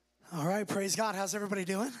right, praise God. How's everybody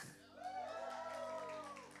doing?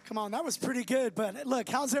 Come on, that was pretty good, but look,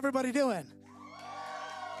 how's everybody doing?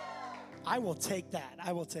 I will take that.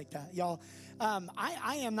 I will take that. Y'all,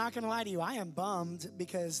 I am not going to lie to you. I am bummed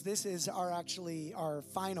because this is our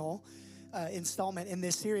final installment in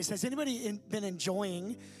this series. Has anybody been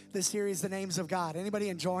enjoying the series, The Names of God? Anybody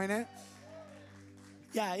enjoying it?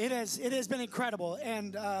 Yeah, it has been incredible.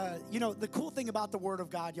 And, the cool thing about the Word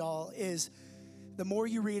of God, y'all, is the more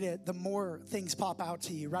you read it, the more things pop out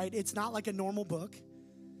to you, right? It's not like a normal book.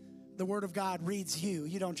 The Word of God reads you.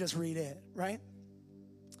 You don't just read it, right?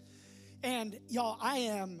 And y'all, I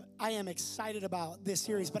am excited about this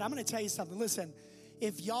series, but I'm going to tell you something. Listen,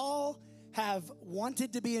 if y'all have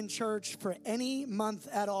wanted to be in church for any month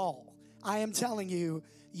at all, I am telling you,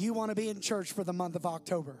 you want to be in church for the month of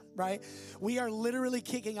October, right? We are literally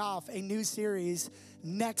kicking off a new series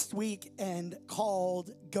next week and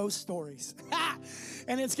called Ghost Stories.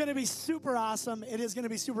 And it's going to be super awesome. It is going to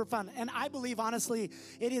be super fun. And I believe, honestly,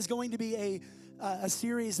 it is going to be a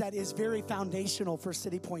series that is very foundational for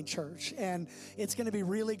City Point Church. And it's going to be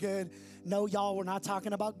really good. No, y'all, we're not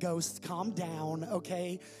talking about ghosts. Calm down,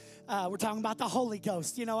 okay? We're talking about the Holy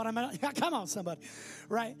Ghost. You know what I mean? Come on, somebody,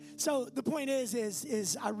 right? So the point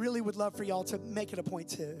is I really would love for y'all to make it a point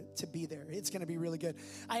to be there. It's going to be really good.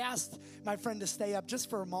 I asked my friend to stay up just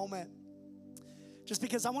for a moment, just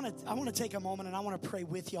because I want to take a moment and I want to pray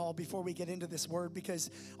with y'all before we get into this word. Because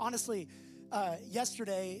honestly,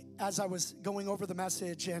 yesterday as I was going over the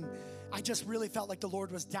message, and I just really felt like the Lord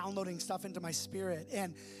was downloading stuff into my spirit.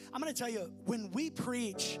 And I'm going to tell you, when we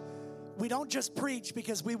preach, we don't just preach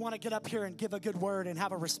because we want to get up here and give a good word and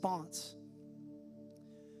have a response.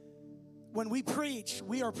 When we preach,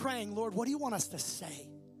 we are praying, Lord, what do you want us to say?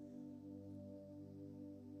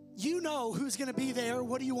 You know who's going to be there.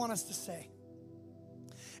 What do you want us to say?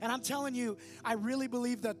 And I'm telling you, I really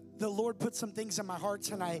believe that the Lord put some things in my heart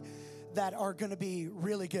tonight that are going to be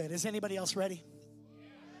really good. Is anybody else ready?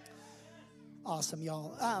 Awesome,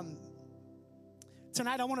 y'all.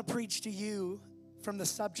 Tonight I want to preach to you from the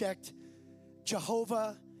subject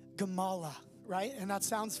Jehovah-Gmolah, right? And that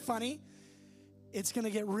sounds funny. It's going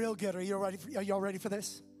to get real good. Are y'all ready for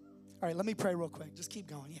this? All right, let me pray real quick. Just keep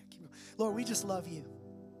going. Yeah, keep going. Lord, we just love you.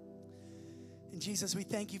 And Jesus, we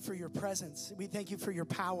thank you for your presence. We thank you for your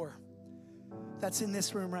power that's in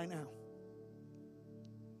this room right now.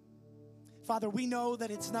 Father, we know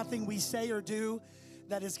that it's nothing we say or do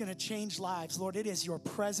that is going to change lives. Lord, it is your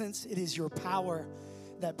presence, it is your power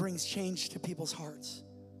that brings change to people's hearts.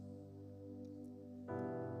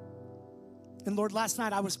 And Lord, last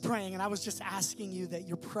night I was praying and I was just asking you that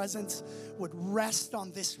your presence would rest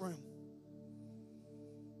on this room.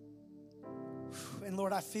 And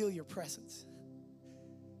Lord, I feel your presence.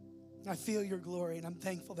 I feel your glory, and I'm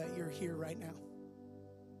thankful that you're here right now.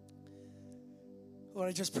 Lord,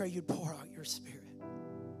 I just pray you'd pour out your spirit.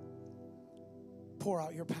 Pour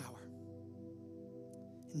out your power.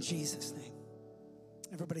 In Jesus' name.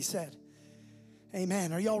 Everybody said,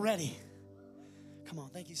 amen. Are y'all ready? Come on,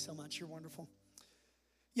 thank you so much. You're wonderful.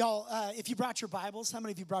 Y'all, if you brought your Bibles, how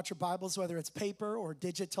many of you brought your Bibles, whether it's paper or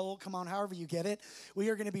digital? Come on, however you get it. We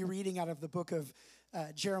are going to be reading out of the book of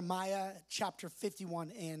Jeremiah, chapter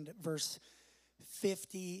 51 and verse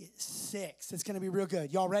 56. It's going to be real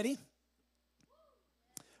good. Y'all ready?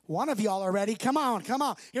 One of y'all are ready. Come on, come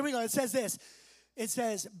on. Here we go. It says this. It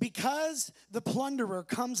says, because the plunderer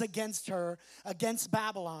comes against her, against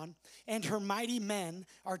Babylon, and her mighty men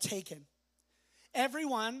are taken. Every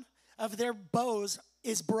one of their bows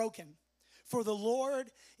is broken, for the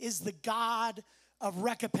Lord is the God of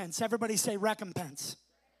recompense. Everybody say recompense.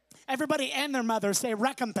 Everybody and their mother say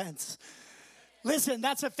recompense. Listen,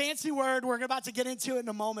 that's a fancy word. We're about to get into it in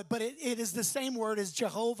a moment, but it is the same word as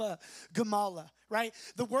Jehovah-Gmolah, right?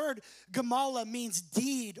 The word Gmolah means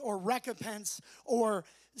deed or recompense or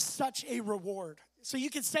such a reward. So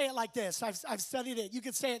you could say it like this. I've studied it. You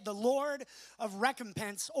could say it, the Lord of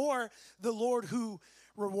recompense or the Lord who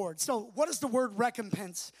rewards. So what does the word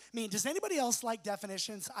recompense mean? Does anybody else like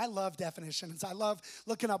definitions? I love definitions. I love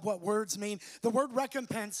looking up what words mean. The word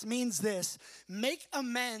recompense means this: make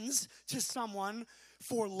amends to someone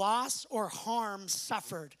for loss or harm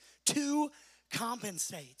suffered, to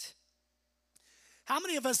compensate. How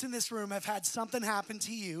many of us in this room have had something happen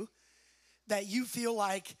to you that you feel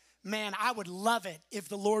like, man, I would love it if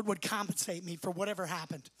the Lord would compensate me for whatever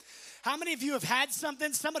happened? How many of you have had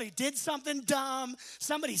something, somebody did something dumb,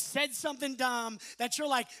 somebody said something dumb, that you're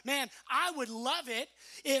like, man, I would love it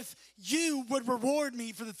if you would reward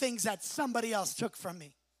me for the things that somebody else took from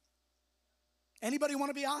me? Anybody want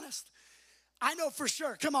to be honest? I know for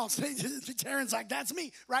sure. Come on, Taryn's like, that's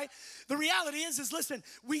me, right? The reality is listen,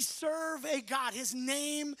 we serve a God. His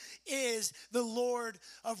name is the Lord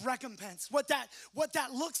of recompense. What that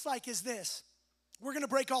looks like is this. We're going to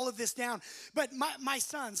break all of this down. But my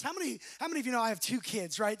sons, how many of you know I have 2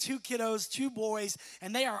 kids, right? 2 kiddos, 2 boys,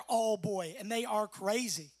 and they are all boy, and they are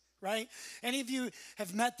crazy, right? Any of you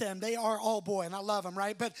have met them, they are all boy, and I love them,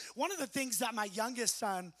 right? But one of the things that my youngest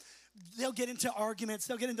son, they'll get into arguments,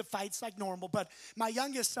 they'll get into fights like normal, but my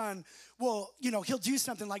youngest son will, he'll do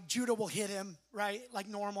something like Judah will hit him, right? Like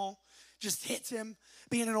normal, just hits him,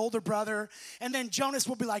 being an older brother. And then Jonas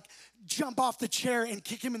will be like, jump off the chair and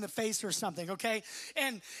kick him in the face or something, okay?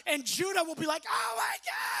 And Judah will be like, oh my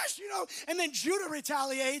gosh, and then Judah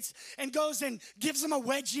retaliates and goes and gives him a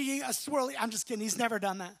wedgie, a swirly. I'm just kidding, he's never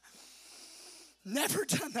done that. Never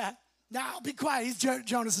done that. Now, be quiet.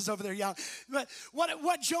 Jonas is over there yelling. But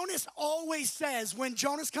what Jonas always says when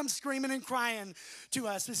Jonas comes screaming and crying to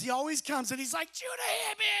us is he always comes and he's like, Judah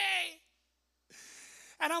hit me.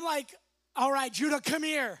 And I'm like, all right, Judah, come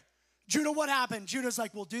here. Judah, what happened? Judah's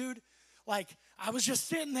like, well, dude, I was just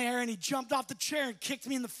sitting there and he jumped off the chair and kicked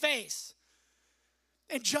me in the face.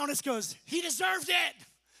 And Jonas goes, he deserved it.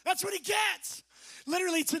 That's what he gets.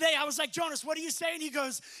 Literally today, I was like, Jonas, what are you saying? He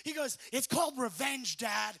goes, it's called revenge,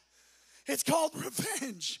 Dad. It's called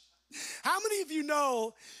revenge. How many of you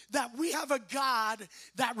know that we have a God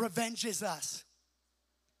that revenges us?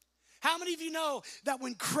 How many of you know that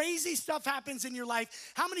when crazy stuff happens in your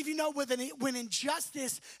life, how many of you know when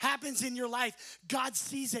injustice happens in your life, God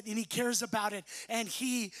sees it and he cares about it and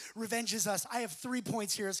he revenges us? I have 3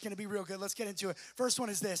 points here. It's going to be real good. Let's get into it. First one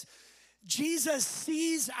is this. Jesus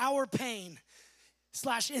sees our pain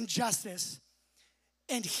 / injustice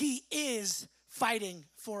and he is fighting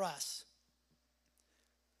for us.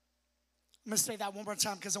 I'm going to say that one more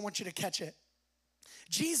time because I want you to catch it.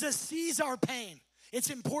 Jesus sees our pain. It's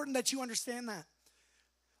important that you understand that.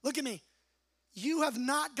 Look at me. You have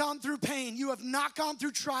not gone through pain. You have not gone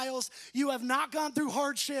through trials. You have not gone through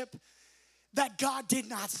hardship that God did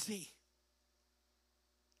not see.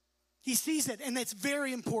 He sees it, and it's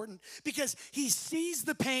very important because he sees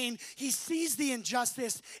the pain, he sees the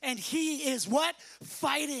injustice, and he is what?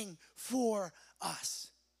 Fighting for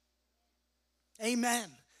us. Amen.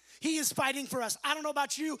 He is fighting for us. I don't know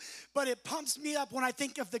about you, but it pumps me up when I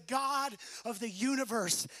think of the God of the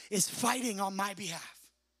universe is fighting on my behalf.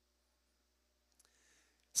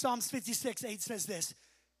 Psalms 56:8 says this.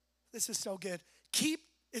 This is so good.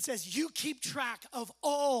 It says, you keep track of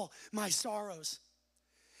all my sorrows.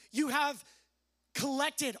 You have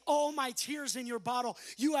collected all my tears in your bottle.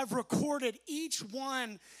 You have recorded each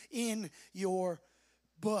one in your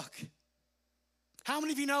book. How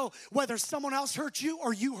many of you know whether someone else hurt you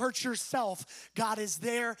or you hurt yourself, God is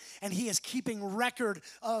there and he is keeping record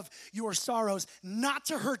of your sorrows, not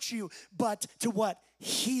to hurt you, but to what?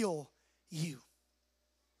 Heal you.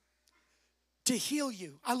 To heal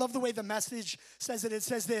you. I love the way the Message says it. It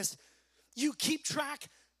says this, you keep track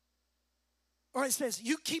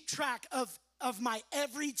of my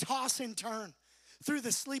every toss and turn through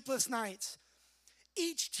the sleepless nights.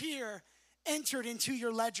 Each tear entered into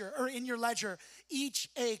your ledger, or in your ledger, each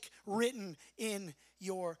ache written in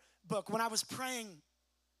your book. When I was praying,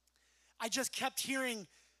 I just kept hearing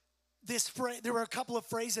this phrase. There were a couple of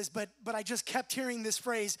phrases, but I just kept hearing this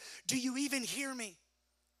phrase, do you even hear me?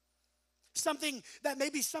 Something that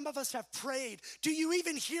maybe some of us have prayed. Do you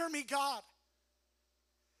even hear me, God?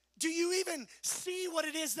 Do you even see what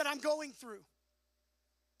it is that I'm going through?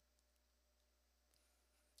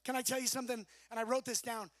 Can I tell you something? And I wrote this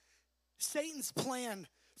down. Satan's plan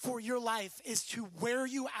for your life is to wear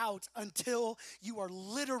you out until you are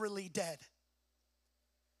literally dead.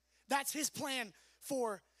 That's his plan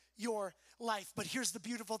for your life. But here's the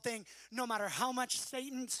beautiful thing. No matter how much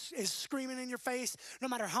Satan is screaming in your face, no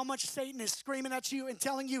matter how much Satan is screaming at you and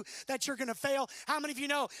telling you that you're going to fail, how many of you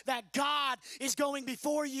know that God is going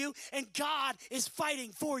before you and God is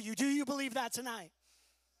fighting for you? Do you believe that tonight?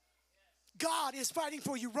 God is fighting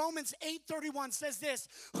for you. Romans 8:31 says this,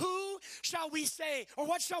 who shall we say, or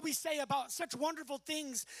what shall we say about such wonderful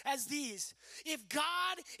things as these? If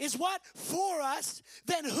God is what? For us,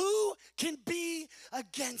 then who can be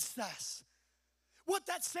against us? What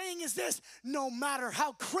that's saying is this, no matter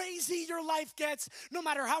how crazy your life gets, no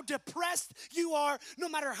matter how depressed you are, no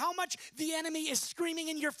matter how much the enemy is screaming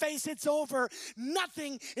in your face, it's over,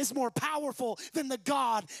 nothing is more powerful than the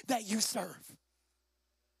God that you serve.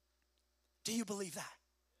 Do you believe that?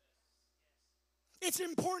 It's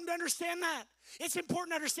important to understand that. It's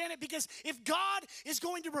important to understand it because if God is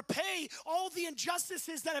going to repay all the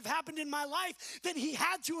injustices that have happened in my life, then he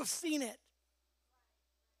had to have seen it.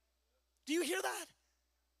 Do you hear that?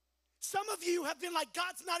 Some of you have been like,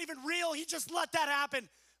 God's not even real. He just let that happen.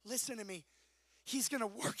 Listen to me. He's going to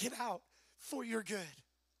work it out for your good.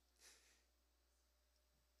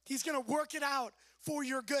 He's going to work it out for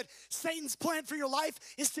your good. Satan's plan for your life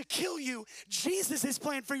is to kill you. Jesus'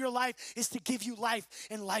 plan for your life is to give you life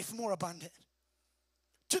and life more abundant.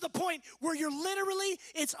 To the point where you're literally,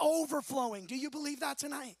 it's overflowing. Do you believe that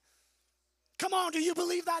tonight? Come on, do you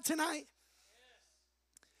believe that tonight?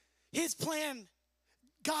 Yes. His plan,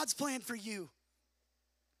 God's plan for you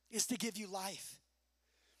is to give you life.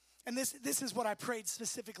 And this is what I prayed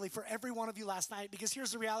specifically for every one of you last night, because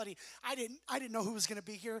here's the reality. I didn't know who was going to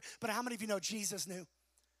be here, but how many of you know Jesus knew?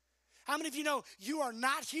 How many of you know you are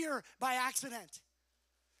not here by accident?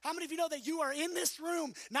 How many of you know that you are in this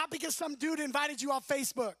room not because some dude invited you off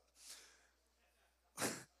Facebook?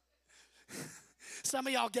 Some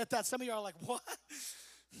of y'all get that. Some of y'all are like, what?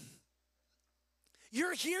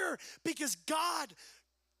 You're here because God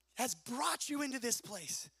has brought you into this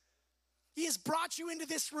place. He has brought you into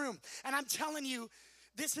this room. And I'm telling you,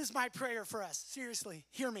 this is my prayer for us. Seriously,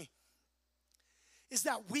 hear me. Is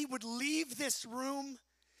that we would leave this room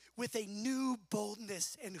with a new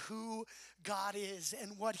boldness in who God is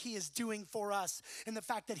and what he is doing for us, and the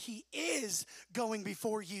fact that he is going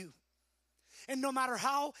before you. And no matter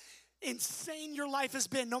how insane your life has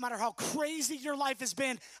been, no matter how crazy your life has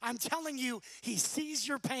been, I'm telling you, he sees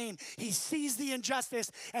your pain, he sees the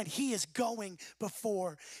injustice, and he is going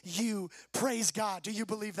before you. Praise God. Do you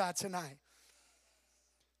believe that tonight?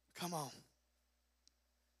 Come on.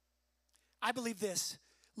 I believe this.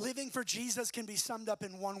 Living for Jesus can be summed up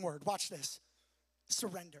in one word. Watch this.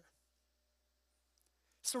 Surrender.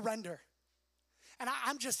 Surrender. And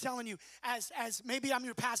I'm just telling you, as maybe I'm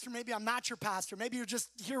your pastor, maybe I'm not your pastor, maybe you're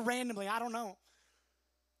just here randomly, I don't know.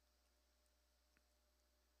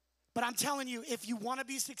 But I'm telling you, if you want to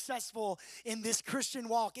be successful in this Christian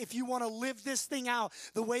walk, if you want to live this thing out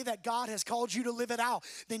the way that God has called you to live it out,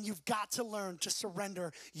 then you've got to learn to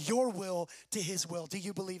surrender your will to his will. Do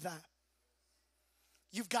you believe that?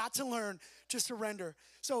 You've got to learn to surrender.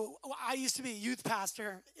 So I used to be a youth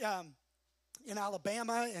pastor in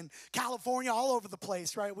Alabama and California, all over the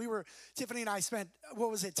place, right? Tiffany and I spent,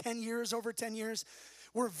 10 years, over 10 years.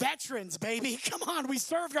 We're veterans, baby. Come on, we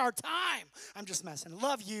served our time. I'm just messing.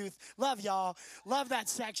 Love youth, love y'all, love that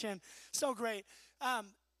section. So great.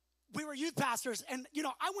 We were youth pastors, and,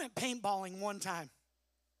 I went paintballing one time.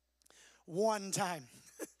 One time.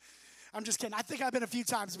 I'm just kidding. I think I've been a few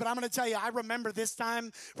times, but I'm going to tell you, I remember this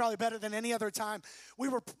time probably better than any other time. We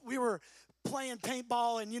were playing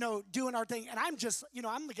paintball and, doing our thing. And I'm just,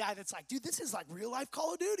 I'm the guy that's like, dude, this is like real life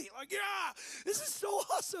Call of Duty. Like, yeah, this is so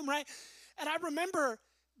awesome, right? And I remember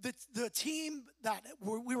the team that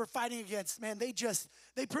we were fighting against, man, they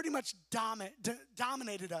pretty much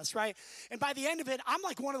dominated us, right? And by the end of it, I'm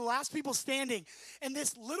like one of the last people standing. And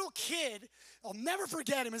this little kid, I'll never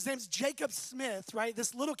forget him. His name's Jacob Smith, right?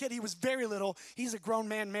 This little kid, he was very little. He's a grown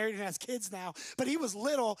man, married and has kids now. But he was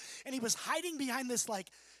little, and he was hiding behind this like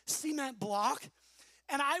cement block.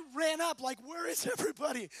 And I ran up like, where is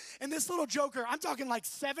everybody? And this little joker, I'm talking like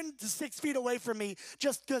 7 to 6 feet away from me,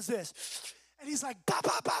 just does this. And he's like, bop,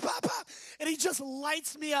 bop, bop, bop, bop. And he just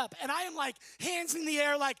lights me up. And I am like, hands in the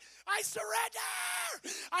air, like, I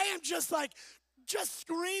surrender. I am just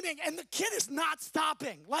screaming. And the kid is not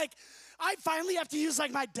stopping. Like, I finally have to use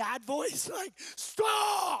like my dad voice, like,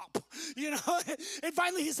 stop, And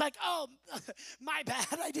finally he's like, oh, my bad,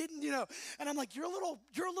 I didn't, And I'm like, you're a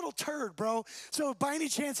little turd, bro. So by any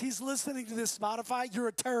chance he's listening to this Spotify, you're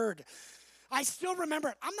a turd. I still remember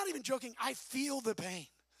it. I'm not even joking. I feel the pain.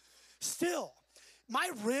 Still, my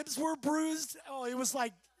ribs were bruised. Oh, it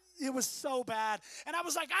was so bad. And I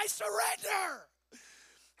was like, I surrender.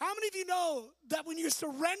 How many of you know that when you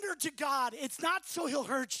surrender to God, it's not so he'll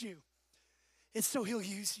hurt you, it's so he'll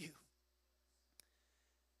use you?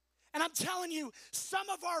 And I'm telling you, some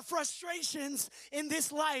of our frustrations in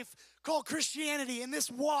this life called Christianity, in this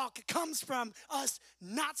walk, comes from us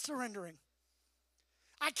not surrendering.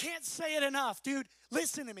 I can't say it enough, dude.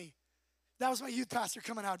 Listen to me. That was my youth pastor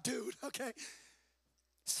coming out, dude, okay?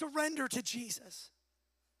 Surrender to Jesus.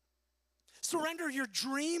 Surrender your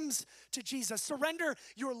dreams to Jesus. Surrender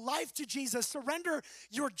your life to Jesus. Surrender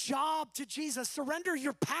your job to Jesus. Surrender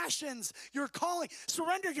your passions, your calling.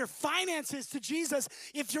 Surrender your finances to Jesus.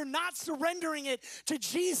 If you're not surrendering it to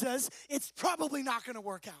Jesus, it's probably not going to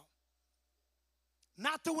work out.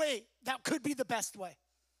 Not the way that could be the best way.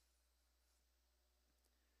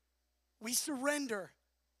 We surrender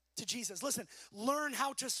to Jesus. Listen, learn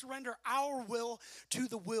how to surrender our will to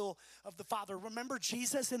the will of the Father. Remember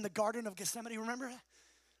Jesus in the Garden of Gethsemane? Remember that?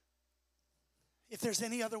 If there's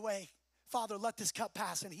any other way, Father, let this cup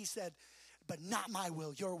pass. And he said, but not my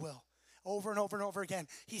will, your will. Over and over and over again,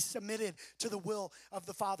 he submitted to the will of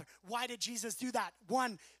the Father. Why did Jesus do that?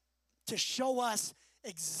 One, to show us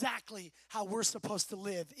exactly how we're supposed to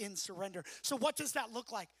live in surrender. So what does that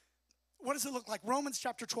look like? What does it look like? Romans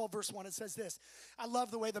chapter 12, verse 1, it says this. I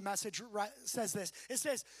love the way the Message says this. It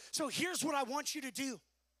says, so here's what I want you to do.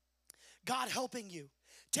 God helping you.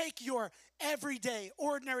 Take your everyday,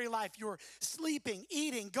 ordinary life, your sleeping,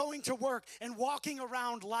 eating, going to work, and walking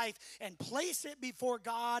around life, and place it before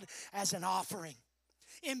God as an offering.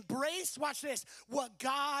 Embrace, watch this, what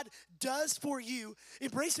God does for you.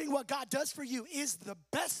 Embracing what God does for you is the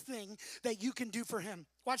best thing that you can do for him.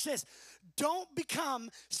 Watch this. Don't become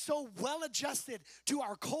so well adjusted to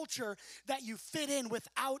our culture that you fit in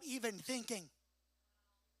without even thinking.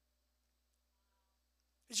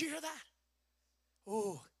 Did you hear that?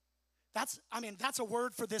 Ooh, that's a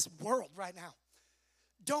word for this world right now.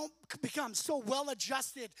 Don't become so well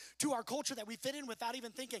adjusted to our culture that we fit in without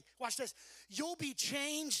even thinking. Watch this. You'll be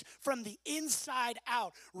changed from the inside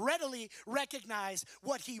out. Readily recognize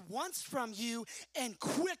what he wants from you and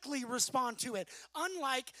quickly respond to it.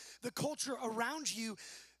 Unlike the culture around you,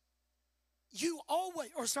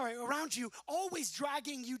 always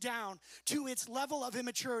dragging you down to its level of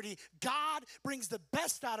immaturity. God brings the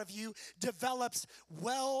best out of you, develops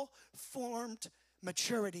well-formed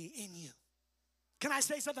maturity in you. Can I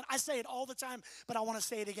say something? I say it all the time, but I want to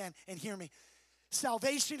say it again, and hear me.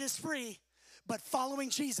 Salvation is free, but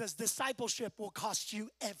following Jesus, discipleship will cost you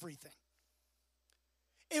everything.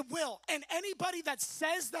 It will. And anybody that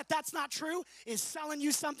says that that's not true is selling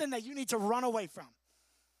you something that you need to run away from.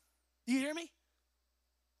 You hear me?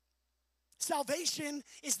 Salvation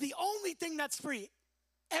is the only thing that's free.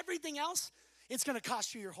 Everything else, it's going to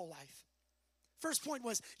cost you your whole life. First point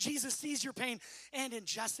was Jesus sees your pain and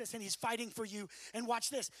injustice, and he's fighting for you. And watch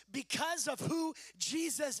this. Because of who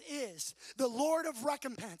Jesus is, the Lord of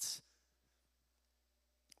recompense,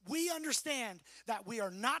 we understand that we are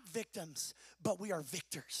not victims, but we are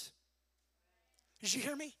victors. Did you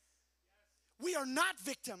hear me? We are not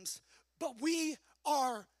victims, but we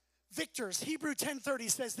are victors. Hebrews 10:30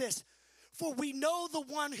 says this, for we know the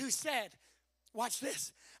one who said, watch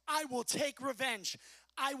this, I will take revenge.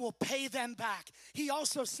 I will pay them back. He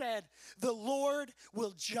also said, the Lord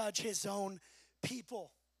will judge his own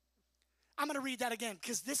people. I'm going to read that again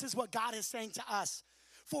because this is what God is saying to us.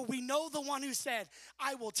 For we know the one who said,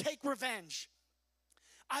 I will take revenge.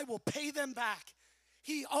 I will pay them back.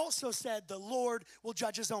 He also said the Lord will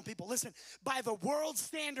judge his own people. Listen, by the world's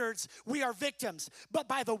standards, we are victims. But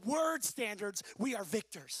by the word standards, we are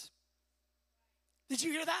victors. Did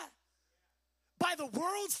you hear that? By the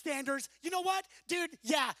world standards, you know what? Dude,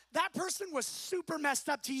 yeah, that person was super messed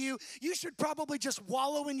up to you. You should probably just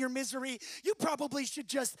wallow in your misery. You probably should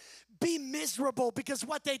just be miserable because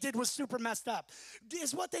what they did was super messed up.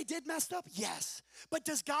 Is what they did messed up? Yes. But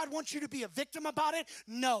does God want you to be a victim about it?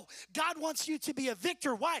 No. God wants you to be a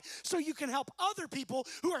victor. Why? So you can help other people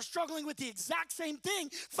who are struggling with the exact same thing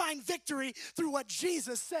find victory through what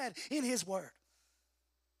Jesus said in his word.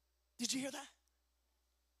 Did you hear that?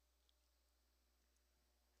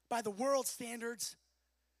 By the world standards,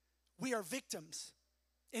 we are victims.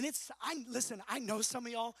 And listen, I know some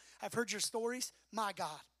of y'all, I've heard your stories. My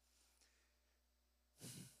God.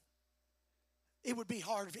 It would be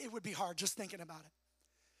hard just thinking about it.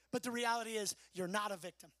 But the reality is, you're not a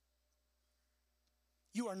victim.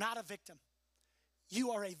 You are not a victim.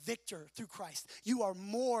 You are a victor through Christ. You are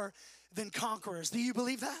more than conquerors. Do you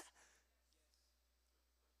believe that?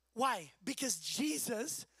 Why? Because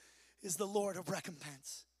Jesus is the Lord of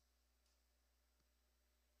recompense.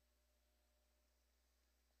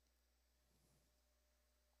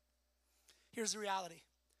 Here's the reality.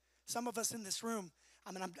 Some of us in this room,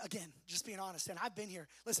 I'm again, just being honest, and I've been here.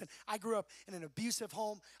 Listen, I grew up in an abusive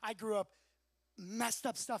home. I grew up messed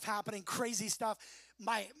up stuff happening, crazy stuff.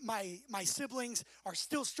 My siblings are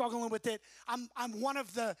still struggling with it. I'm one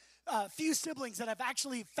of the few siblings that have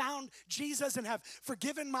actually found Jesus and have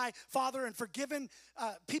forgiven my father and forgiven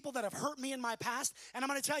people that have hurt me in my past. And I'm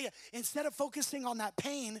going to tell you, instead of focusing on that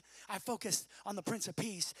pain, I focused on the Prince of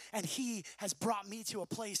Peace. And he has brought me to a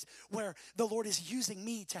place where the Lord is using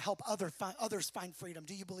me to help others find freedom.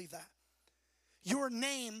 Do you believe that? Your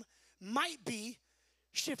name might be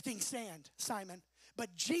shifting sand, Simon,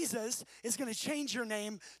 but Jesus is going to change your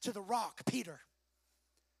name to the rock, Peter.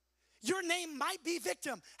 Your name might be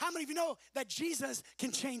victim. How many of you know that Jesus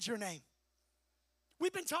can change your name?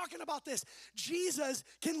 We've been talking about this. Jesus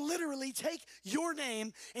can literally take your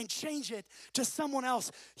name and change it to someone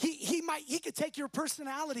else. He could take your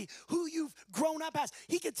personality, who you've grown up as.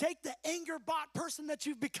 He could take the anger bought person that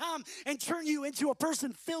you've become and turn you into a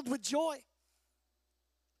person filled with joy.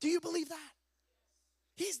 Do you believe that?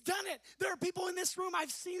 He's done it. There are people in this room,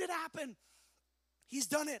 I've seen it happen. He's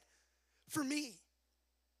done it for me.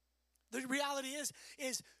 The reality is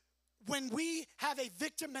when we have a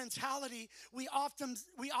victim mentality, we often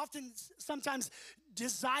sometimes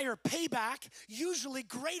desire payback, usually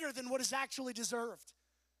greater than what is actually deserved.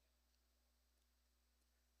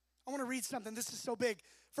 I want to read something. This is so big.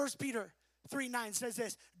 1 Peter 3:9 says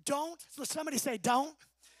this. Don't, so somebody say don't.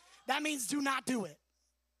 That means do not do it.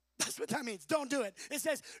 That's what that means. Don't do it. It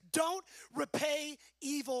says, don't repay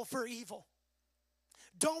evil for evil.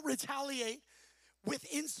 Don't retaliate with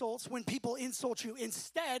insults when people insult you.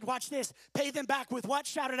 Instead, watch this, pay them back with what?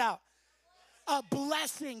 Shout it out. A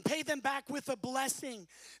blessing. Pay them back with a blessing.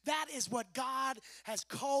 That is what God has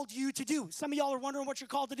called you to do. Some of y'all are wondering what you're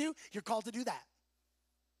called to do. You're called to do that.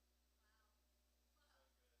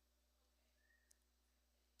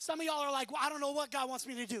 Some of y'all are like, well, I don't know what God wants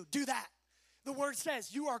me to do. Do that. The word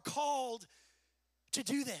says you are called to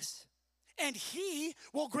do this. And he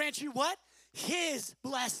will grant you what? His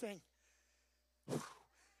blessing.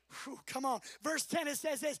 Come on. Verse 10, it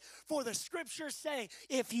says this, for the scriptures say,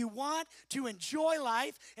 if you want to enjoy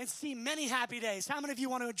life and see many happy days. How many of you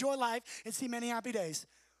want to enjoy life and see many happy days?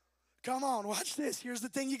 Come on, watch this. Here's the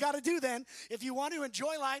thing you got to do then. If you want to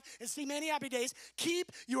enjoy life and see many happy days,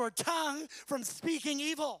 keep your tongue from speaking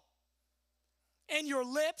evil and your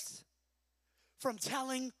lips from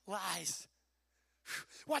telling lies.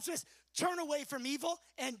 Watch this. Turn away from evil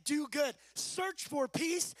and do good. Search for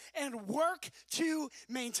peace and work to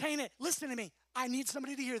maintain it. Listen to me. I need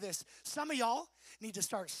somebody to hear this. Some of y'all need to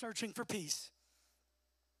start searching for peace.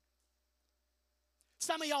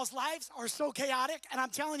 Some of y'all's lives are so chaotic, and I'm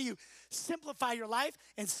telling you, simplify your life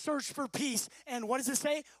and search for peace. And what does it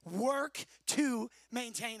say? Work to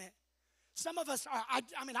maintain it. Some of us are,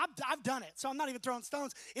 I've done it, so I'm not even throwing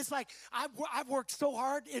stones. It's like I've worked so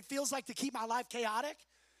hard, it feels like to keep my life chaotic.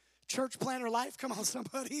 Church planner life, come on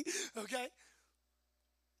somebody, okay?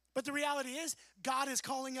 But the reality is, God is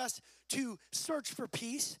calling us to search for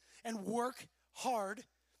peace and work hard,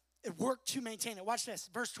 and work to maintain it. Watch this,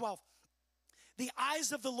 verse 12. The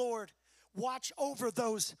eyes of the Lord watch over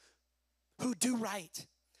those who do right,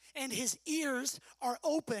 and his ears are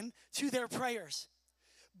open to their prayers.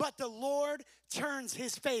 But the Lord turns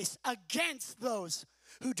his face against those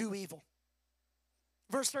who do evil.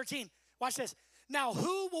 Verse 13, watch this. Now,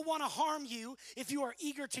 who will want to harm you if you are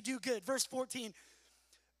eager to do good? Verse 14,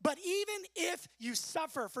 but even if you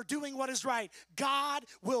suffer for doing what is right, God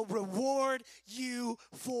will reward you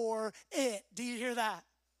for it. Do you hear that?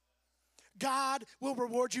 God will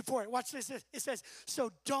reward you for it. Watch this. It says,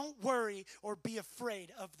 so don't worry or be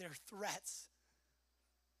afraid of their threats.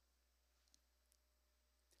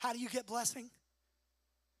 How do you get blessing?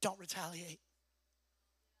 Don't retaliate.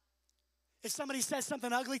 If somebody says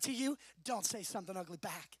something ugly to you, don't say something ugly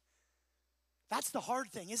back. That's the hard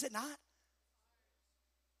thing, is it not?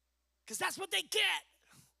 Because that's what they get.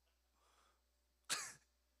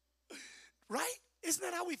 Right? Isn't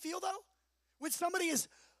that how we feel, though? When somebody is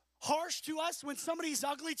harsh to us, when somebody is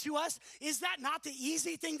ugly to us, is that not the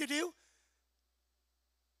easy thing to do?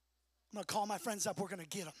 I'm going to call my friends up. We're going to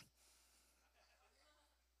get them.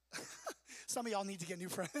 Some of y'all need to get new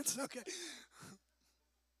friends, okay?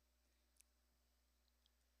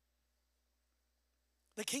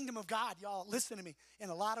 The kingdom of God, y'all, listen to me. In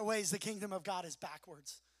a lot of ways, the kingdom of God is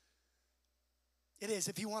backwards. It is.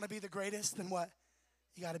 If you want to be the greatest, then what?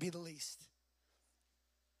 You got to be the least.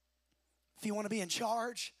 If you want to be in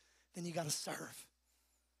charge, then you got to serve.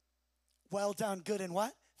 Well done, good and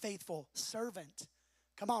what? Faithful servant.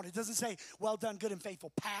 Come on, it doesn't say, well done, good and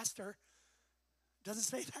faithful pastor. It doesn't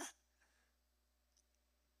say that.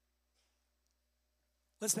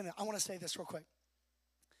 Listen, I want to say this real quick.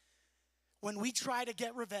 When we try to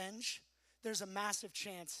get revenge, there's a massive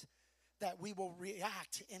chance that we will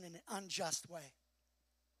react in an unjust way.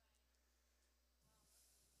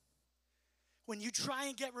 When you try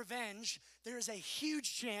and get revenge, there is a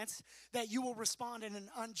huge chance that you will respond in an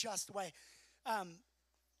unjust way.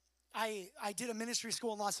 I did a ministry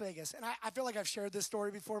school in Las Vegas, and I feel like I've shared this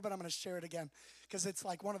story before, but I'm going to share it again because it's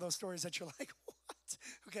like one of those stories that you're like, what?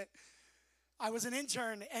 Okay. I was an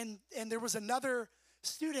intern, and there was another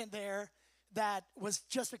student there that was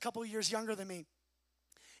just a couple years younger than me.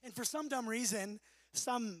 And for some dumb reason,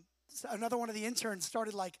 another one of the interns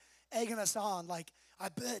started like egging us on. Like, I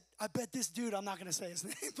bet this dude, I'm not going to say his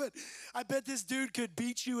name, but I bet this dude could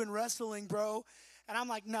beat you in wrestling, bro. And I'm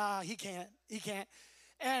like, nah, he can't.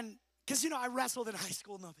 And because, I wrestled in high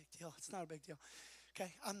school. No big deal. It's not a big deal.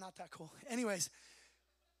 Okay, I'm not that cool. Anyways,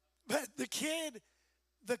 but the kid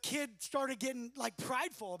started getting like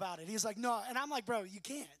prideful about it. He's like, no. And I'm like, bro, you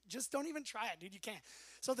can't. Just don't even try it, dude. You can't.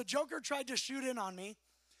 So the Joker tried to shoot in on me,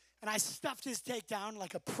 and I stuffed his takedown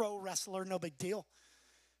like a pro wrestler. No big deal.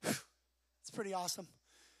 It's pretty awesome.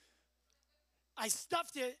 I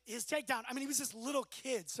stuffed his takedown. I mean, he was this little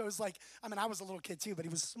kid. So it was like, I was a little kid too, but he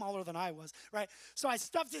was smaller than I was, right? So I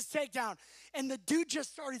stuffed his takedown, and the dude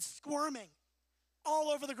just started squirming all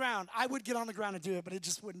over the ground. I would get on the ground and do it, but it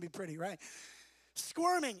just wouldn't be pretty, right?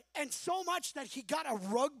 Squirming, and so much that he got a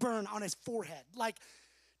rug burn on his forehead. Like,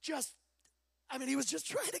 he was just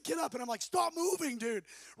trying to get up, and I'm like, stop moving, dude.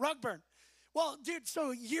 Rug burn. Well, dude,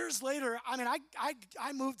 so years later,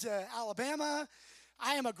 I moved to Alabama.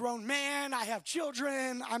 I am a grown man. I have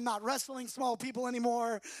children. I'm not wrestling small people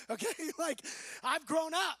anymore, okay? Like, I've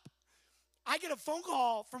grown up. I get a phone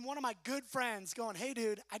call from one of my good friends going, hey,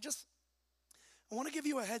 dude, I want to give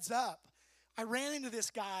you a heads up. I ran into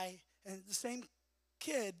this guy, and the same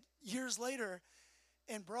kid years later,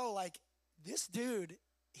 and bro, like, this dude,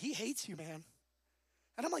 he hates you, man.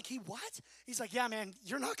 And I'm like, he what? He's like, yeah, man,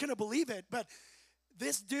 you're not going to believe it, but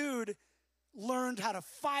this dude learned how to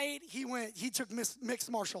fight. He took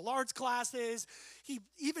mixed martial arts classes. He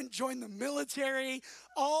even joined the military,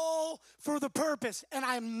 all for the purpose, and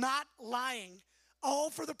I'm not lying, all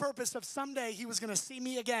for the purpose of someday he was going to see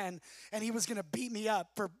me again, and he was going to beat me up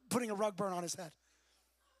for putting a rug burn on his head.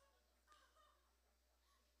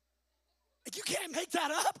 You can't make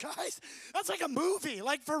that up, guys. That's like a movie,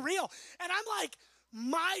 like for real. And I'm like,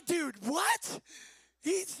 my dude, what?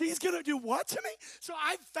 He's going to do what to me? So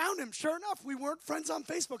I found him. Sure enough, we weren't friends on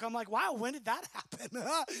Facebook. I'm like, wow, when did that happen?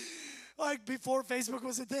 Like before Facebook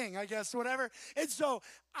was a thing, I guess, whatever. And so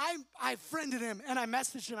I friended him, and I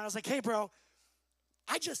messaged him. I was like, hey, bro,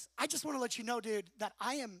 I just want to let you know, dude, that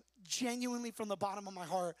I am genuinely from the bottom of my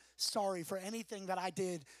heart sorry for anything that I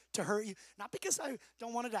did to hurt you. Not because I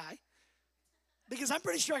don't want to die, because I'm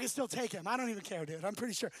pretty sure I can still take him. I don't even care, dude. I'm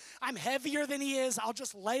pretty sure. I'm heavier than he is. I'll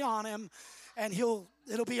just lay on him, and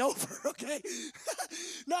it'll be over, okay?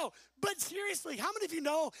 No, but seriously, how many of you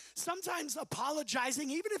know sometimes apologizing,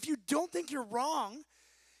 even if you don't think you're wrong,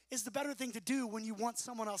 is the better thing to do when you want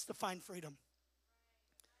someone else to find freedom?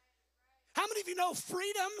 How many of you know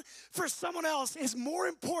freedom for someone else is more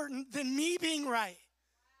important than me being right?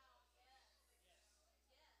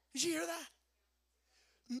 Did you hear that?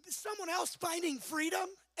 Someone else finding freedom,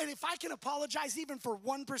 and if I can apologize even for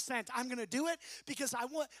 1%, I'm going to do it because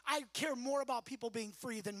I care more about people being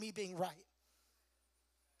free than me being right.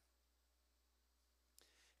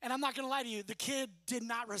 And I'm not going to lie to you, the kid did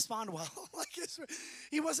not respond well.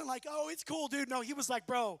 He wasn't like, oh, it's cool, dude. No, he was like,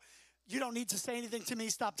 bro, you don't need to say anything to me.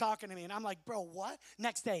 Stop talking to me. And I'm like, bro, what?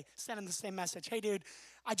 Next day, send him the same message. Hey, dude,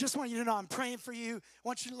 I just want you to know I'm praying for you. I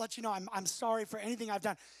want you to let you know I'm sorry for anything I've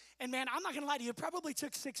done. And man, I'm not going to lie to you. It probably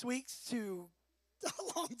took 6 weeks to a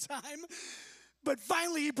long time. But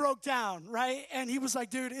finally he broke down, right? And he was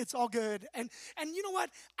like, dude, it's all good. And you know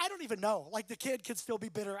what? I don't even know. Like the kid could still be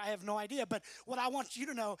bitter. I have no idea. But what I want you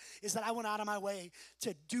to know is that I went out of my way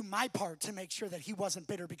to do my part to make sure that he wasn't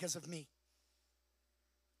bitter because of me.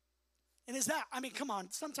 And come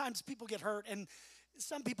on, sometimes people get hurt and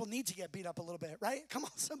some people need to get beat up a little bit, right? Come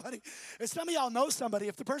on, somebody. If some of y'all know somebody,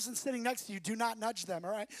 if the person's sitting next to you, do not nudge them,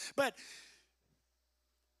 all right? But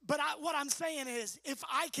what I'm saying is, if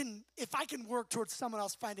I can work towards someone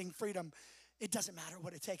else finding freedom, it doesn't matter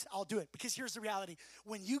what it takes. I'll do it. Because here's the reality.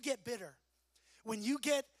 When you get bitter, when you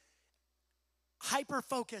get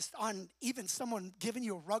hyper-focused on even someone giving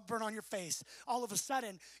you a rug burn on your face, all of a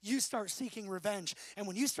sudden, you start seeking revenge. And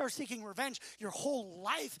when you start seeking revenge, your whole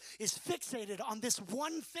life is fixated on this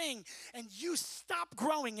one thing, and you stop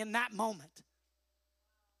growing in that moment.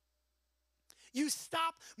 You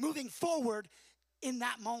stop moving forward in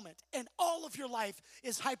that moment, and all of your life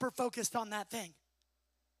is hyper-focused on that thing.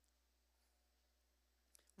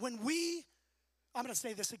 I'm going to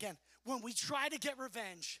say this again, when we try to get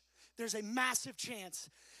revenge, there's a massive chance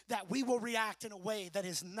that we will react in a way that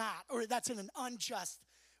is not, or that's in an unjust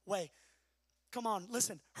way. Come on,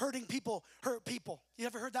 listen. Hurting people hurt people. You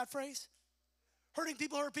ever heard that phrase? Hurting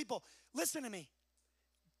people hurt people. Listen to me.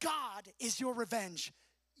 God is your revenge.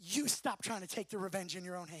 You stop trying to take the revenge in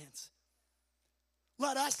your own hands.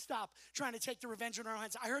 Let us stop trying to take the revenge in our own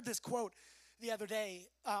hands. I heard this quote the other day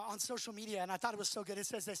on social media, and I thought it was so good. It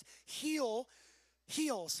says this: heal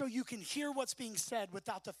so you can hear what's being said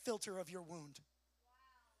without the filter of your wound.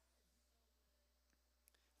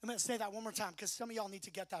 I'm going to say that one more time because some of y'all need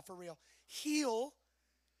to get that for real. Heal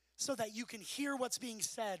so that you can hear what's being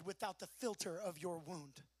said without the filter of your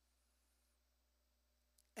wound.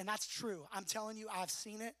 And that's true. I'm telling you, I've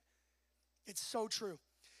seen it. It's so true.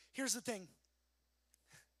 Here's the thing.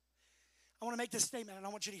 I want to make this statement, and I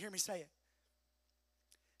want you to hear me say it.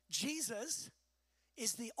 Jesus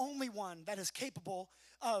is the only one that is capable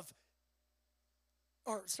of,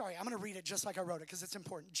 I'm going to read it just like I wrote it because it's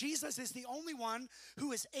important. Jesus is the only one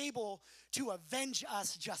who is able to avenge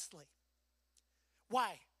us justly.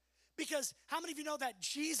 Why? Because how many of you know that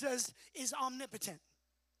Jesus is omnipotent?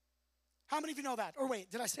 How many of you know that? Or wait,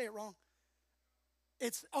 did I say it wrong?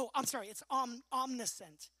 It's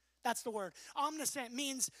omniscient. That's the word. Omniscient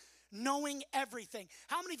means knowing everything.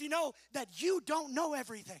 How many of you know that you don't know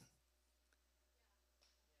everything?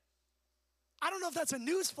 I don't know if that's a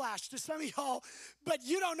news flash to some of y'all, but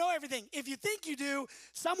you don't know everything. If you think you do,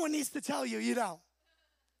 someone needs to tell you you don't.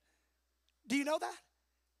 Do you know that?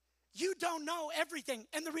 You don't know everything.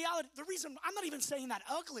 And the reason, I'm not even saying that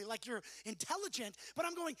ugly, like you're intelligent, but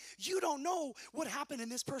I'm going, you don't know what happened in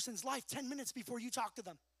this person's life 10 minutes before you talk to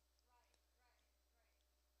them.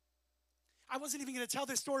 I wasn't even going to tell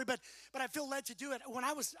this story, but I feel led to do it. When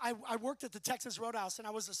I worked at the Texas Roadhouse, and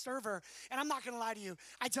I was a server, and I'm not going to lie to you.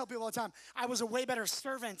 I tell people all the time, I was a way better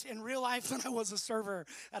servant in real life than I was a server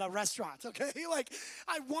at a restaurant, okay? Like,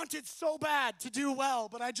 I wanted so bad to do well,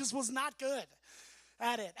 but I just was not good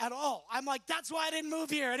at it at all. I'm like, that's why I didn't move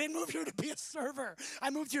here. I didn't move here to be a server. I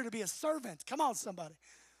moved here to be a servant. Come on, somebody.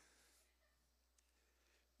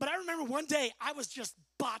 But I remember one day, I was just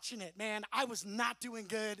botching it, man. I was not doing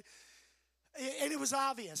good. And it was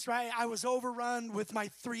obvious, right? I was overrun with my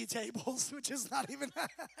 3 tables, which is not even,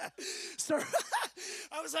 so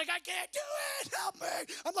I was like, I can't do it, help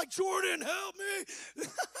me. I'm like, Jordan, help me.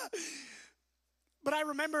 But I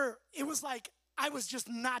remember it was like, I was just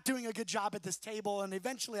not doing a good job at this table, and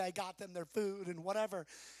eventually I got them their food and whatever.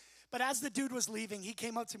 But as the dude was leaving, he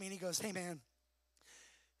came up to me and he goes, hey man,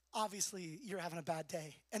 obviously you're having a bad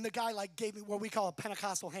day. And the guy like gave me what we call a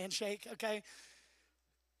Pentecostal handshake, okay?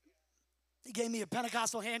 He gave me a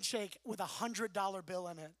Pentecostal handshake with a $100 bill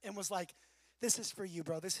in it and was like, this is for you,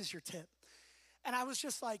 bro. This is your tip. And I was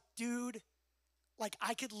just like, dude, like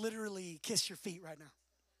I could literally kiss your feet right now.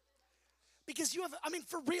 Because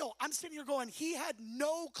for real, I'm sitting here going, he had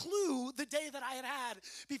no clue the day that I had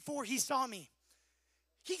before he saw me.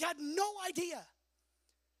 He had no idea.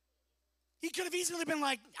 He could have easily been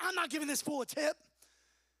like, I'm not giving this fool a tip.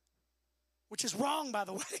 Which is wrong, by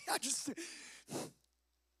the way.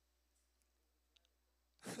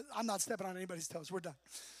 I'm not stepping on anybody's toes. We're done.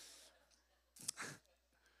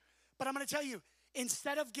 But I'm going to tell you,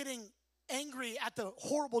 instead of getting angry at the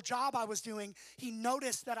horrible job I was doing, he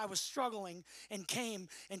noticed that I was struggling and came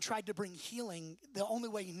and tried to bring healing the only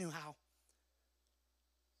way he knew how,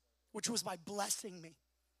 which was by blessing me.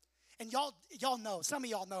 And y'all know, some of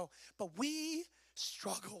y'all know, but we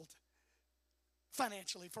struggled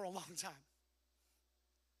financially for a long time.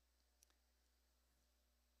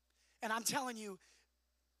 And I'm telling you,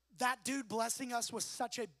 that dude blessing us was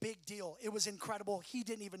such a big deal. It was incredible. He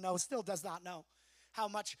didn't even know, still does not know how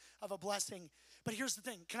much of a blessing. But here's the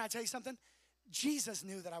thing. Can I tell you something? Jesus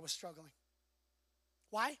knew that I was struggling.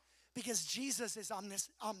 Why? Because Jesus is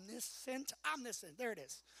omniscient. There it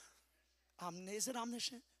is. Is it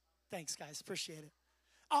omniscient? Thanks, guys. Appreciate it.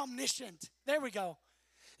 Omniscient. There we go.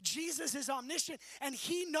 Jesus is omniscient, and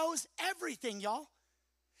he knows everything, y'all.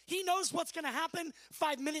 He knows what's going to happen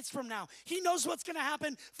 5 minutes from now. He knows what's going to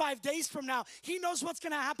happen 5 days from now. He knows what's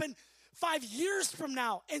going to happen 5 years from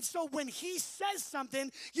now. And so when he says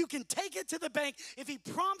something, you can take it to the bank. If he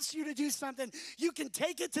prompts you to do something, you can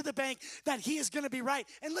take it to the bank that he is going to be right.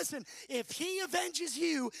 And listen, if he avenges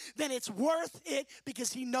you, then it's worth it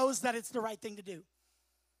because he knows that it's the right thing to do.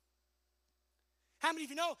 How many of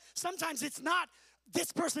you know sometimes it's not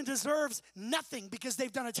this person deserves nothing because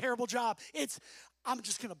they've done a terrible job. It's, I'm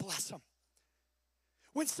just going to bless them.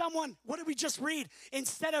 When someone, what did we just read?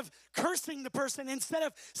 Instead of cursing the person, instead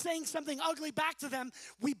of saying something ugly back to them,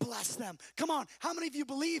 we bless them. Come on, how many of you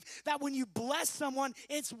believe that when you bless someone,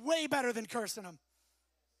 it's way better than cursing them?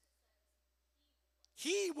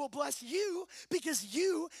 He will bless you because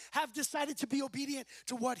you have decided to be obedient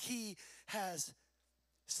to what he has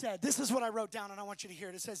said. This is what I wrote down, and I want you to hear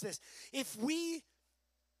it. It says this: if we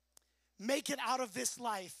make it out of this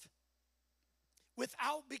life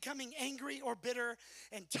without becoming angry or bitter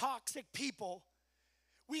and toxic people,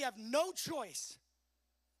 we have no choice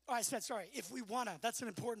Oh, I said, sorry, if we want to. That's an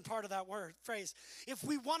important part of that word, phrase. If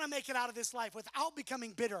we want to make it out of this life without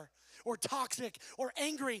becoming bitter or toxic or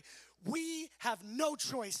angry, we have no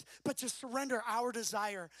choice but to surrender our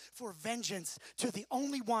desire for vengeance to the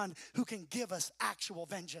only one who can give us actual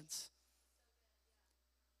vengeance.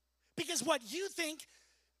 Because what you think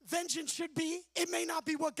vengeance should be, it may not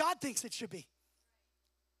be what God thinks it should be.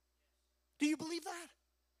 Do you believe that?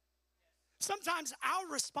 Sometimes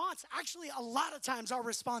our response, actually a lot of times our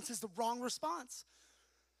response is the wrong response.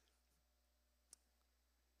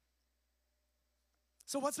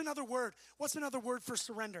 So what's another word? What's another word for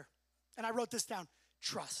surrender? And I wrote this down,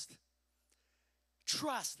 trust.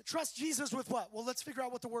 Trust. Trust Jesus with what? Well, let's figure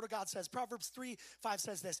out what the Word of God says. Proverbs 3:5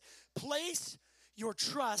 says this. Place your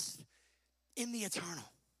trust in the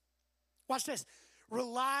eternal. Watch this.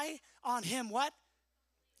 Rely on him what?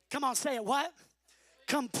 Come on, say it. What?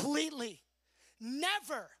 Completely.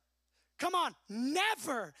 Never, come on,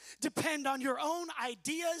 never depend on your own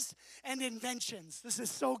ideas and inventions. This is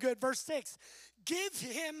so good. Verse 6, give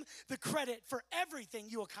him the credit for everything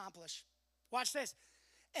you accomplish. Watch this.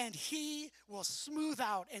 And he will smooth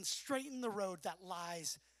out and straighten the road that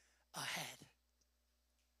lies ahead.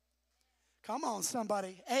 Come on,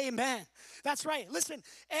 somebody. Amen. That's right. Listen,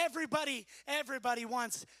 everybody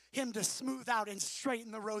wants him to smooth out and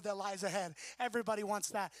straighten the road that lies ahead. Everybody wants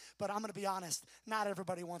that. But I'm going to be honest, not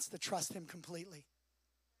everybody wants to trust him completely.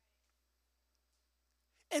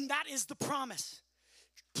 And that is the promise.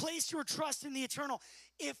 Place your trust in the eternal.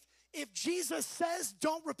 If Jesus says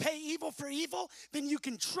don't repay evil for evil, then you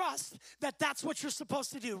can trust that that's what you're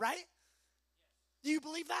supposed to do, right? Do you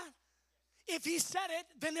believe that? If he said it,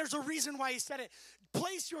 then there's a reason why he said it.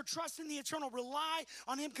 Place your trust in the eternal. Rely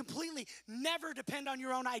on him completely. Never depend on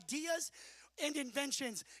your own ideas and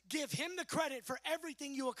inventions. Give him the credit for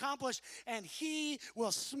everything you accomplish, and he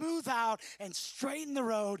will smooth out and straighten the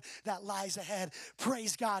road that lies ahead.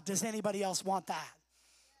 Praise God. Does anybody else want that?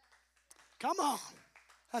 Come on.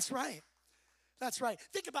 That's right. That's right.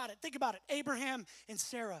 Think about it. Think about it. Abraham and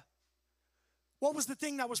Sarah. What was the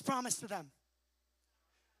thing that was promised to them?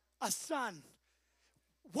 A son.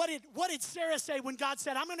 What did Sarah say when God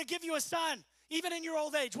said, I'm going to give you a son, even in your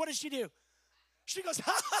old age? What did she do? She goes,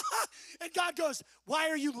 ha, ha, ha. And God goes, why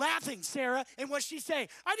are you laughing, Sarah? And what did she say?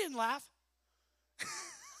 I didn't laugh.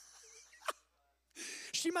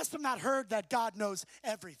 She must have not heard that God knows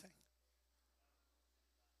everything.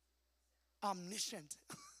 Omniscient.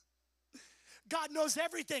 God knows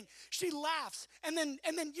everything. She laughs. And then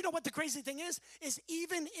you know what the crazy thing is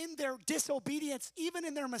even in their disobedience, even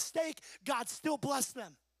in their mistake, God still blessed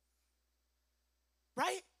them.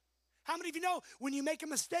 Right? How many of you know when you make a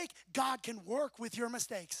mistake, God can work with your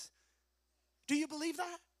mistakes? Do you believe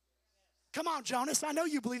that? Come on, Jonas. I know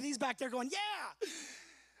you believe. He's back there going, yeah.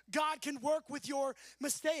 God can work with your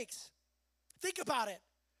mistakes. Think about it.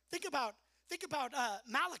 Think about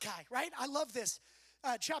Malachi, right? I love this.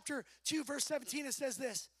 Chapter 2, verse 17, it says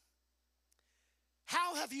this.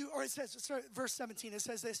 How have you, or it says, sorry, verse 17, it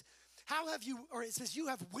says this. How have you, or it says, you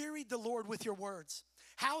have wearied the Lord with your words.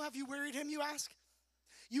 How have you wearied him, you ask?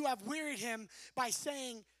 You have wearied him by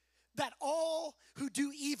saying that all who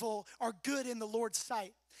do evil are good in the Lord's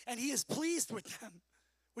sight, and he is pleased with them,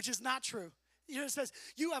 which is not true. It says,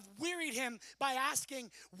 you have wearied him by asking,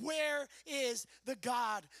 where is the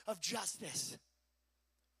God of justice?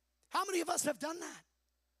 How many of us have done that?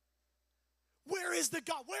 Where is the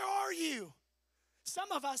God? Where are you?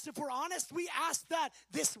 Some of us, if we're honest, we asked that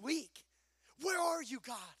this week. Where are you,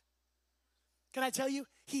 God? Can I tell you?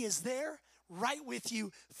 He is there, right with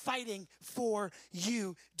you, fighting for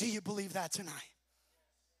you. Do you believe that tonight?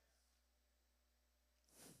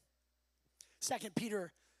 2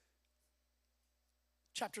 Peter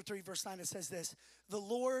chapter 3, verse 9, it says this. The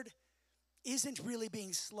Lord isn't really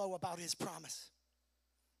being slow about his promise,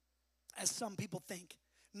 as some people think.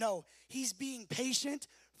 No, he's being patient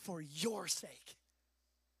for your sake.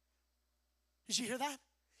 Did you hear that?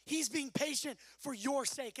 He's being patient for your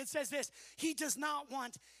sake. It says this, he does not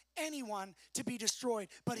want anyone to be destroyed,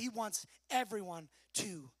 but he wants everyone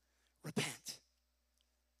to repent.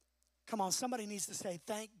 Come on, somebody needs to say,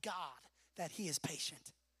 thank God that he is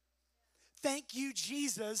patient. Thank you,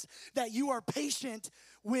 Jesus, that you are patient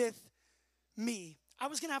with me. I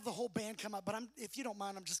was going to have the whole band come up, but if you don't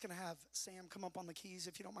mind, I'm just going to have Sam come up on the keys,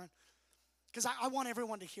 if you don't mind. Because I want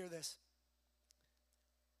everyone to hear this.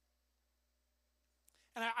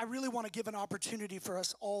 And I really want to give an opportunity for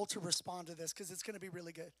us all to respond to this, because it's going to be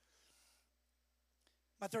really good.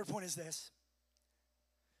 My third point is this.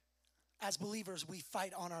 As believers, we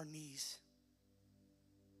fight on our knees.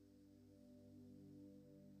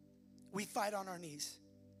 We fight on our knees.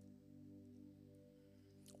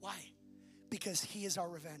 Why? Because he is our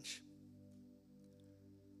revenge.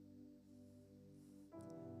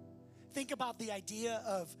 Think about the idea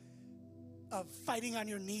of fighting on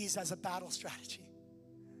your knees as a battle strategy.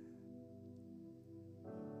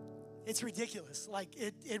 It's ridiculous. Like,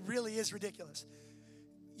 it really is ridiculous.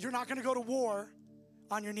 You're not going to go to war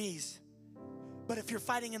on your knees. But if you're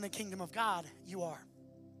fighting in the kingdom of God, you are.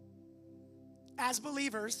 As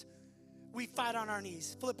believers, we fight on our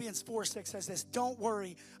knees. Philippians 4:6 says this, don't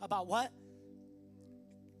worry about what?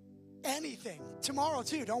 Anything. Tomorrow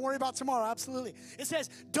too. Don't worry about tomorrow. Absolutely. It says,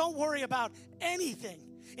 don't worry about anything.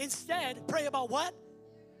 Instead, pray about what?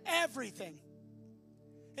 Everything.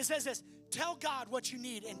 It says this, tell God what you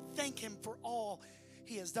need and thank him for all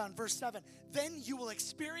he has done. Verse 7, then you will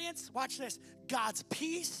experience, watch this, God's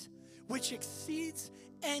peace, which exceeds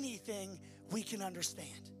anything we can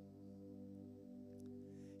understand.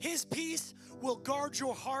 His peace will guard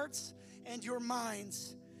your hearts and your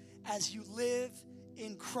minds as you live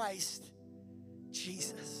in Christ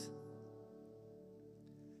Jesus.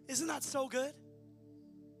 Isn't that so good?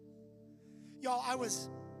 Y'all,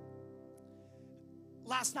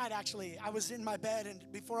 last night actually, I was in my bed, and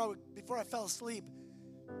before I fell asleep,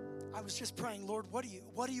 I was just praying, Lord, what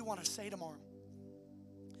do you want to say tomorrow?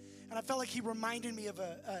 And I felt like he reminded me of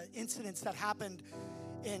a incident that happened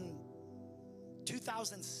in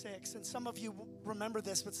 2006. And some of you remember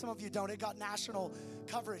this, but some of you don't. It got national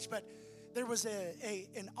coverage. But there was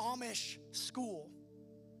an Amish school.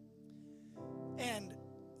 And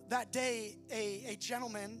that day, a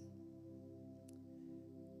gentleman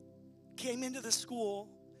came into the school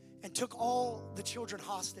and took all the children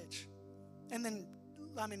hostage. And then,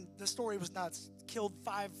 the story was nuts. Killed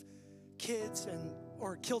 5 kids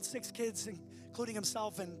or killed 6 kids, including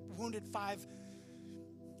himself, and wounded 5.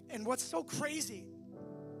 And what's so crazy,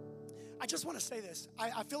 I just want to say this.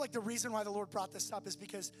 I feel like the reason why the Lord brought this up is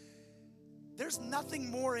because there's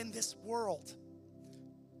nothing more in this world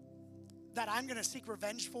that I'm going to seek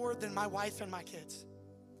revenge for than my wife and my kids.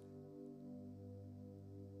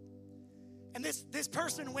 And this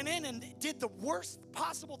person went in and did the worst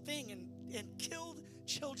possible thing and killed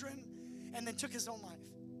children and then took his own life.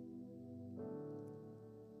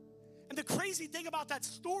 And the crazy thing about that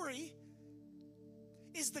story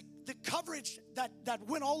is the coverage that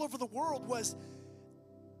went all over the world was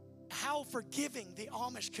how forgiving the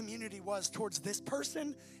Amish community was towards this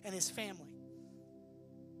person and his family.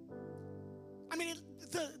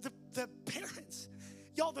 The parents,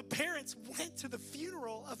 y'all, the parents went to the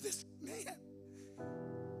funeral of this man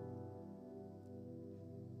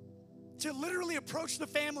to literally approach the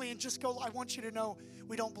family and just go, I want you to know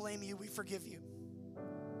we don't blame you, we forgive you.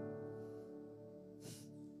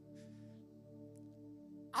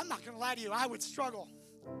 I'm not going to lie to you, I would struggle.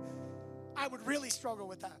 I would really struggle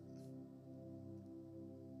with that.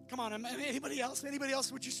 Come on, anybody else? Anybody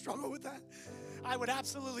else, would you struggle with that? I would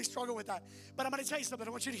absolutely struggle with that. But I'm going to tell you something.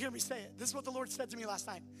 I want you to hear me say it. This is what the Lord said to me last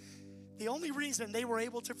night. The only reason they were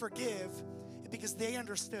able to forgive is because they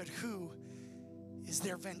understood who is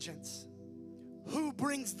their vengeance. Who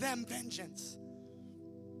brings them vengeance.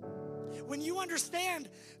 When you understand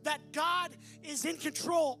that God is in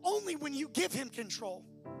control only when you give him control.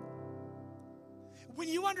 When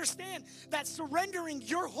you understand that surrendering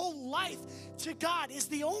your whole life to God is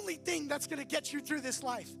the only thing that's going to get you through this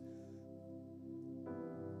life.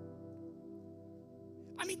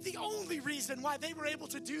 The only reason why they were able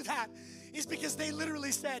to do that is because they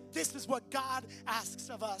literally said, this is what God asks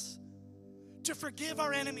of us, to forgive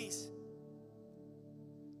our enemies.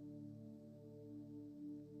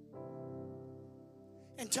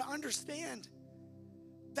 And to understand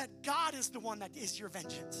that God is the one that is your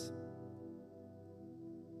vengeance.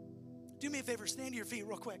 Do me a favor, stand to your feet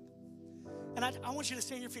real quick. And I want you to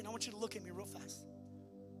stand to your feet and I want you to look at me real fast.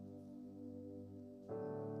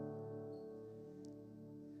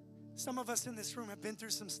 Some of us in this room have been through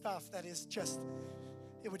some stuff that is just,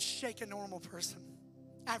 it would shake a normal person.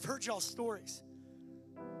 I've heard y'all's stories.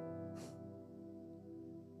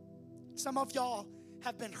 Some of y'all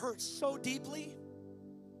have been hurt so deeply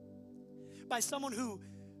by someone who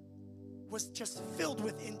was just filled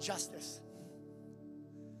with injustice.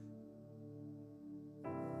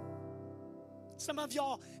 Some of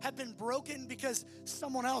y'all have been broken because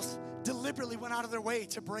someone else deliberately went out of their way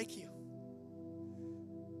to break you.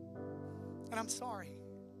 And I'm sorry.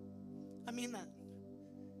 I mean that.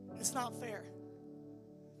 It's not fair.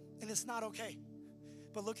 And it's not okay.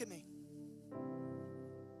 But look at me.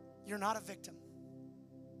 You're not a victim.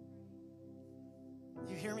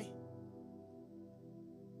 You hear me?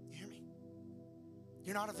 You hear me?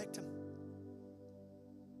 You're not a victim.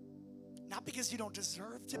 Not because you don't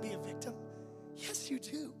deserve to be a victim. Yes, you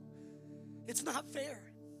do. It's not fair.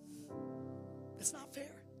 It's not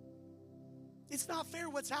fair. It's not fair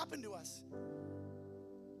what's happened to us.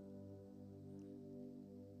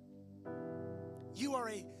 You are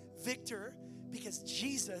a victor because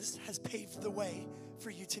Jesus has paved the way for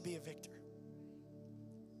you to be a victor.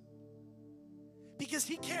 Because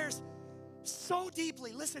he cares so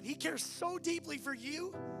deeply, listen, he cares so deeply for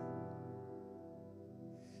you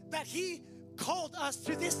that he called us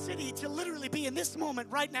to this city to literally be in this moment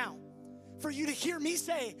right now. For you to hear me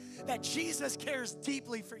say that Jesus cares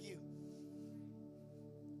deeply for you.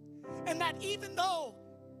 And that even though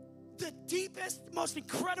the deepest, most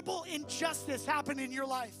incredible injustice happened in your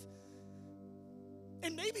life,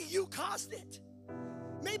 and maybe you caused it.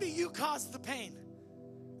 Maybe you caused the pain.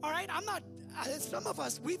 All right? Some of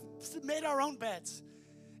us, we've made our own beds,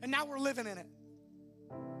 and now we're living in it.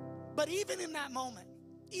 But even in that moment,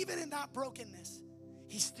 even in that brokenness,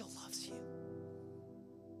 he still loves you.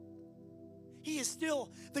 He is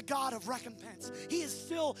still the God of recompense. He is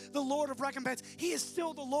still the Lord of recompense. He is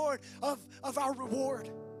still the Lord of our reward.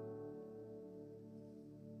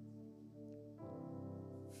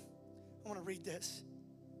 I want to read this.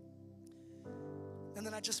 And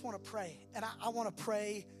then I just want to pray. And I want to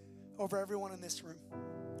pray over everyone in this room.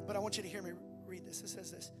 But I want you to hear me read this. It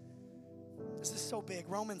says this. This is so big.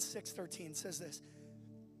 Romans 6:13 says this.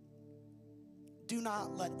 Do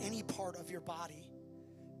not let any part of your body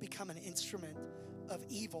become an instrument of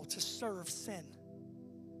evil to serve sin.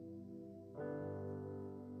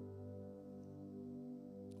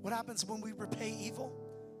 What happens when we repay evil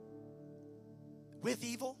with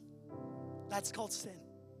evil? That's called sin.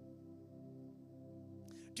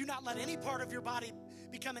 Do not let any part of your body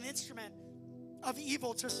become an instrument of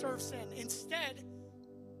evil to serve sin. Instead,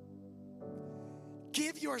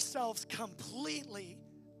 give yourselves completely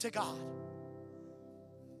to God.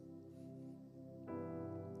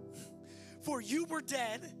 For you were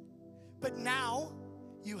dead, but now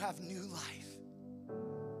you have new life.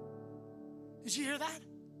 Did you hear that?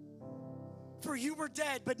 For you were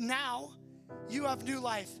dead, but now you have new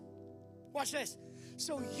life. Watch this.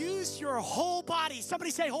 So use your whole body. Somebody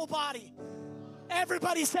say whole body.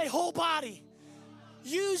 Everybody say whole body.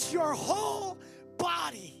 Use your whole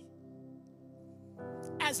body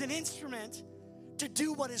as an instrument to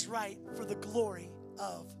do what is right for the glory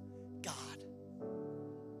of God.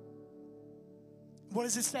 What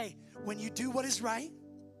does it say? When you do what is right,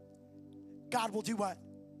 God will do what?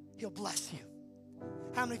 He'll bless you.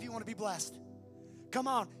 How many of you want to be blessed? Come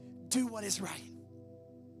on, do what is right.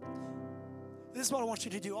 This is what I want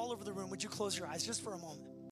you to do all over the room. Would you close your eyes just for a moment?